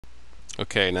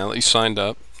Okay, now that you signed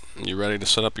up, you're ready to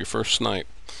set up your first snipe.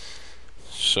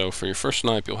 So for your first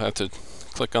snipe, you'll have to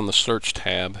click on the search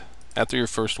tab. After your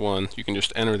first one, you can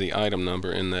just enter the item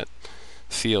number in that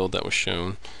field that was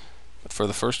shown. But for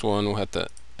the first one, we'll have to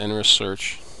enter a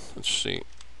search. Let's see.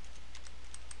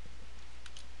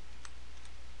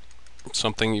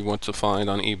 Something you want to find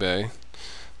on eBay.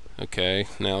 Okay,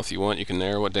 now if you want, you can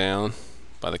narrow it down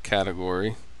by the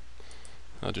category.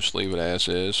 I'll just leave it as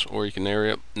is, or you can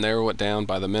narrow it down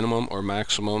by the minimum or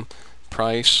maximum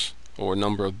price or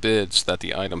number of bids that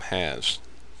the item has.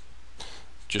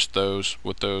 Just those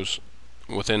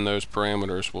within those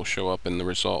parameters will show up in the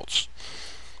results.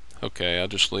 Okay, I'll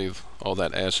just leave all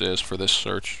that as is for this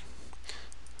search.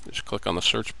 Just click on the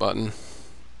search button,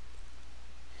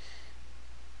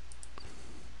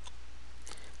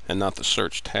 and not the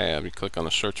search tab. You click on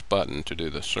the search button to do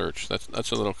the search.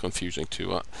 That's a little confusing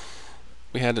too.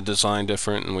 We had a design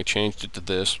different and we changed it to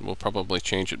this. We'll probably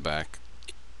change it back.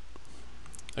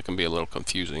 That can be a little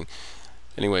confusing.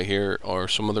 Anyway, here are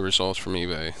some of the results from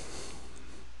eBay.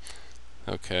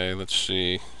 Okay, let's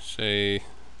see. Say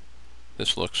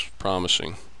this looks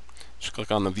promising. Just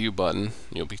click on the view button.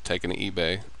 You'll be taken to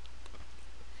eBay.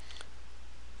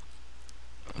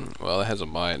 Well, it has a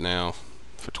buy it now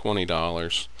for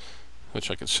 $20, which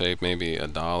I could save maybe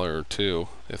 $1 or $2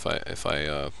 if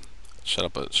I set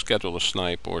up a schedule a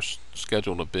snipe or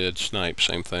schedule a bid snipe,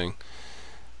 same thing.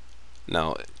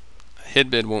 Now,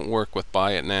 hid bid won't work with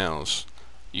buy it nows.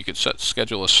 You could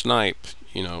schedule a snipe,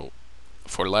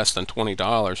 for less than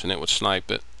 $20 and it would snipe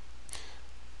it.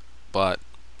 But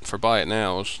for buy it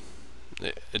nows,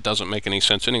 it doesn't make any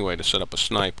sense anyway to set up a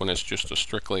snipe when it's just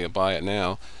strictly a buy it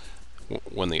now,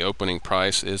 when the opening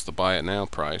price is the buy it now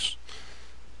price.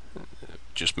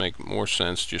 Just make more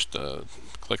sense just to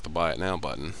click the buy it now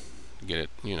button, get it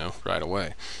right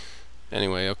away.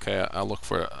 Anyway, okay, I'll look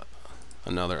for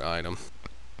another item.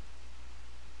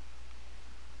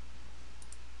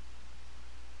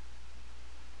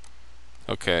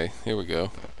 Okay, here we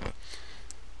go.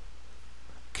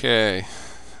 Okay,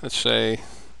 let's say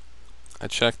I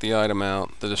checked the item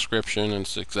out, the description, and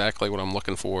it's exactly what I'm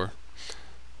looking for.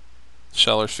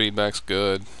 Seller's feedback's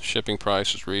good, shipping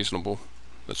price is reasonable.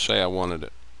 Let's say I wanted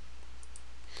it.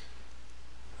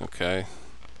 Okay,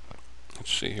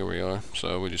 let's see, here we are.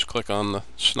 So we just click on the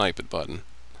snipe it button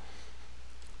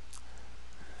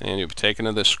and you'll be taken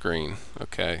to this screen.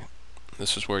 Okay,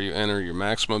 this is where you enter your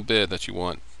maximum bid that you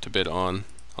want to bid on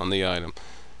the item.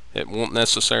 It won't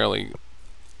necessarily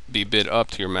be bid up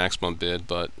to your maximum bid,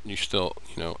 but you still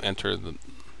enter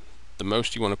the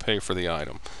most you want to pay for the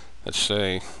item. Let's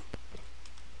say,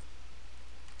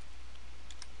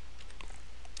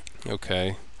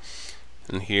 okay,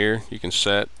 and here you can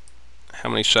set how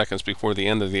many seconds before the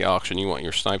end of the auction you want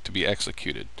your snipe to be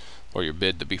executed or your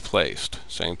bid to be placed.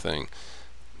 Same thing.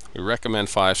 We recommend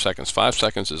 5 seconds. 5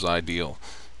 seconds is ideal.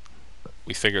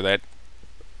 We figure that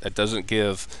doesn't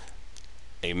give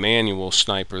a manual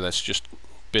sniper that's just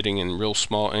bidding in real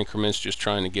small increments, just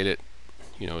trying to get it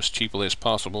as cheaply as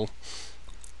possible.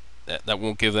 That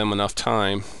won't give them enough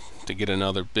time to get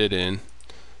another bid in.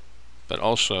 But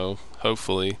also,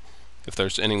 hopefully, if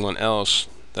there's anyone else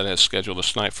that has scheduled a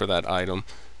snipe for that item,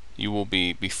 your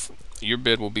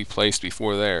bid will be placed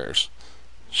before theirs,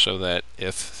 so that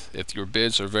if your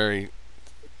bids are very,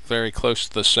 very close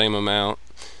to the same amount,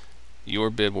 your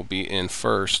bid will be in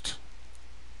first,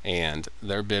 and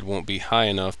their bid won't be high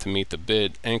enough to meet the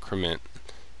bid increment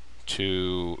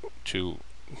to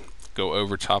go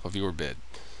over top of your bid.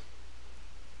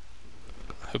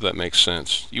 Hope that makes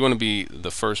sense. You want to be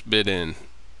the first bid in.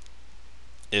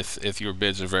 If your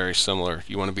bids are very similar,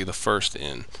 you want to be the first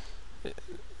in.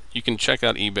 You can check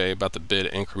out eBay about the bid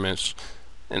increments,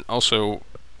 and also,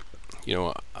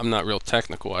 I'm not real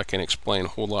technical. I can't explain a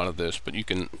whole lot of this, but you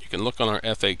can look on our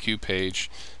FAQ page.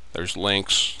 There's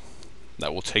links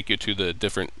that will take you to the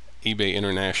different eBay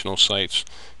international sites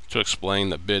to explain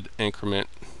the bid increment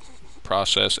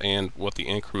process and what the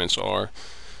increments are.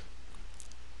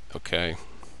 Okay,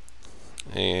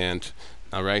 and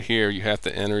now right here you have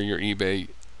to enter your eBay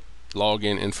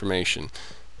login information.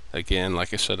 Again,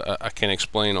 like I said, I can't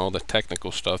explain all the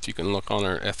technical stuff. You can look on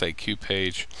our FAQ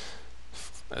page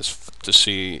to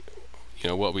see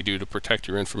what we do to protect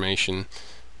your information.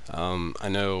 I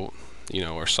know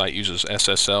our site uses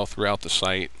SSL throughout the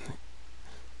site.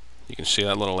 You can see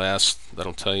that little S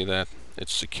that'll tell you that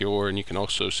it's secure, and you can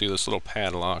also see this little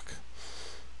padlock.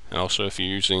 And also, if you're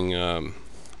using Mozilla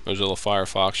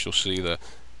Firefox, you'll see the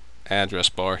address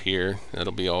bar here.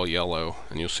 It'll be all yellow,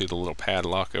 and you'll see the little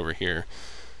padlock over here.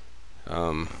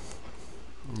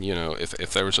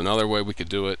 If there was another way we could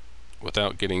do it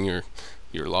without getting your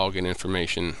your login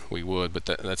information, we would, but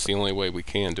that's the only way we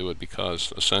can do it,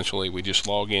 because essentially we just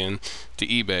log in to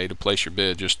eBay to place your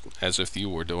bid just as if you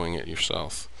were doing it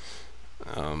yourself.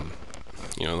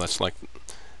 You know, that's like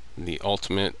the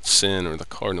ultimate sin, or the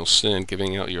cardinal sin,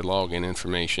 giving out your login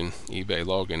information, eBay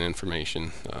login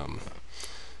information.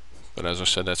 But as I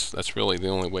said, that's really the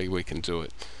only way we can do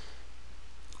it.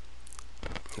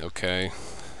 Okay,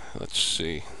 let's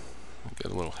see. I'll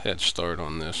get a little head start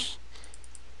on this.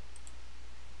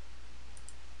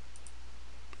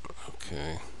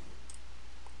 Okay.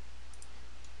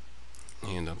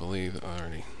 And I believe I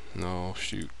already, no,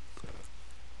 shoot.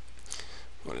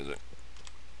 What is it?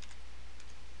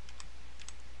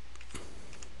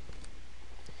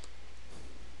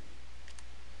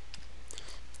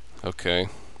 Okay.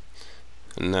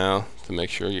 And now, to make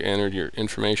sure you entered your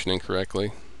information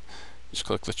incorrectly, just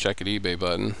click the Check at eBay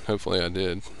button. Hopefully I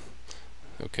did.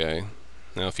 Okay.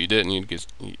 Now if you didn't, you'd get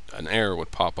an error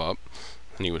would pop up,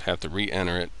 and you would have to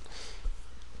re-enter it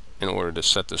in order to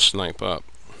set the snipe up.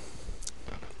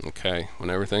 Okay. When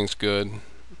everything's good,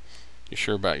 you're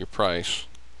sure about your price,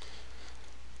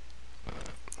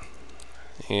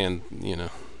 and you know,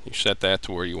 you set that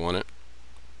to where you want it,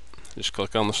 just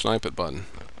click on the Snipe It button.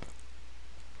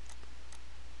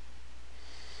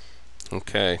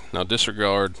 Okay, now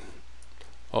disregard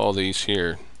all these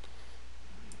here.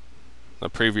 I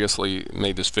previously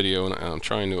made this video and I'm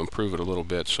trying to improve it a little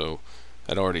bit, so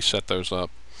I'd already set those up.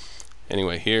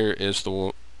 Anyway, here is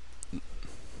the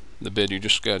bid you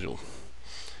just scheduled.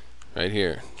 Right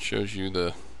here shows you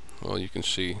the, well, you can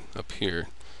see up here,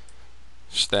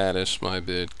 status, my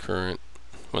bid, current,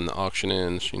 when the auction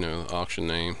ends, you know, the auction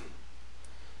name.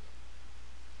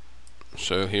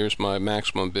 So here's my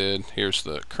maximum bid, here's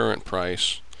the current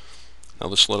price. Now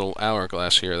this little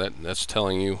hourglass here, that's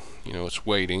telling you, you know, it's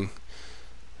waiting.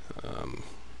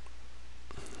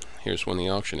 Here's when the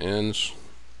auction ends,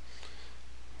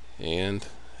 and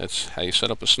that's how you set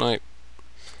up a snipe.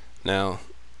 Now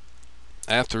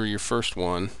after your first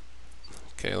one,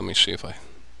 okay, let me see if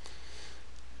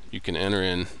you can enter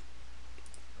in,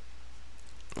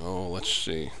 oh, let's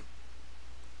see,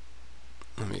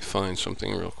 let me find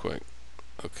something real quick.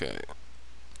 Okay,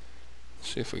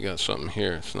 see if we got something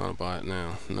here. It's not a buy it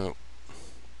now. Nope.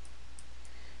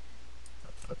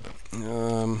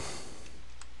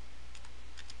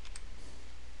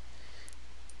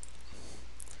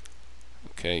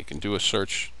 Okay, you can do a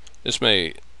search. This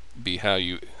may be how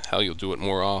you'll do it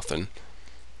more often.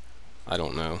 I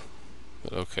don't know,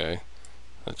 but okay.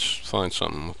 Let's find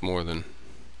something with more than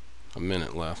a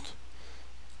minute left.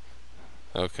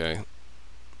 Okay.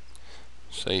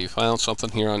 Say you found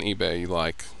something here on eBay you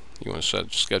like. You want to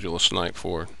schedule a snipe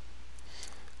for.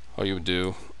 All you would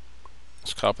do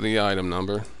is copy the item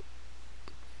number,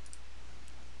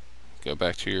 go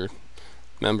back to your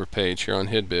member page here on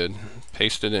HidBid,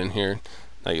 paste it in here.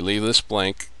 Now you leave this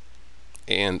blank,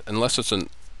 and unless it's a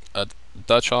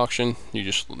Dutch auction, you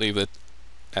just leave it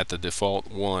at the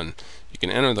default 1. You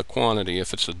can enter the quantity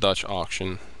if it's a Dutch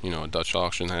auction. You know, a Dutch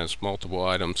auction has multiple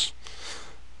items,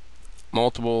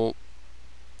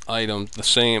 the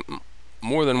same,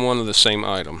 more than one of the same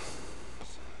item.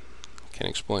 Can't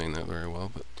explain that very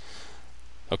well, but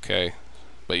okay.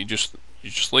 But you just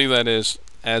leave that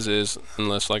as is,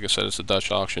 unless, like I said, it's a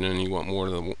Dutch auction and you want more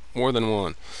than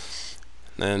one.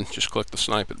 Then just click the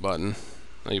Snipe It button.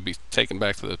 Now you'll be taken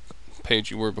back to the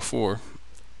page you were before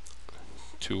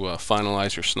to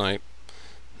finalize your snipe,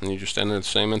 and you just enter the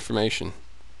same information.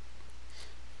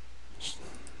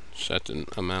 Set the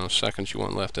amount of seconds you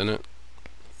want left in it.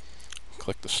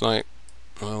 Click the snipe.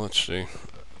 Well, let's see.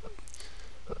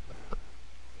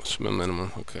 What's the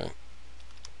minimum? Okay.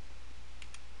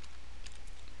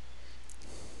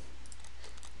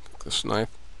 Click the snipe,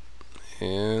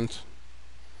 and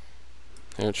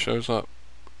here it shows up.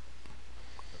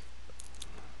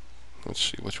 Let's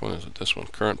see, which one is it? This one.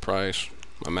 Current price,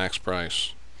 my max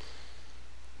price.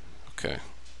 Okay.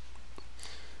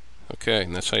 Okay,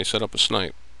 and that's how you set up a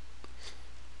snipe.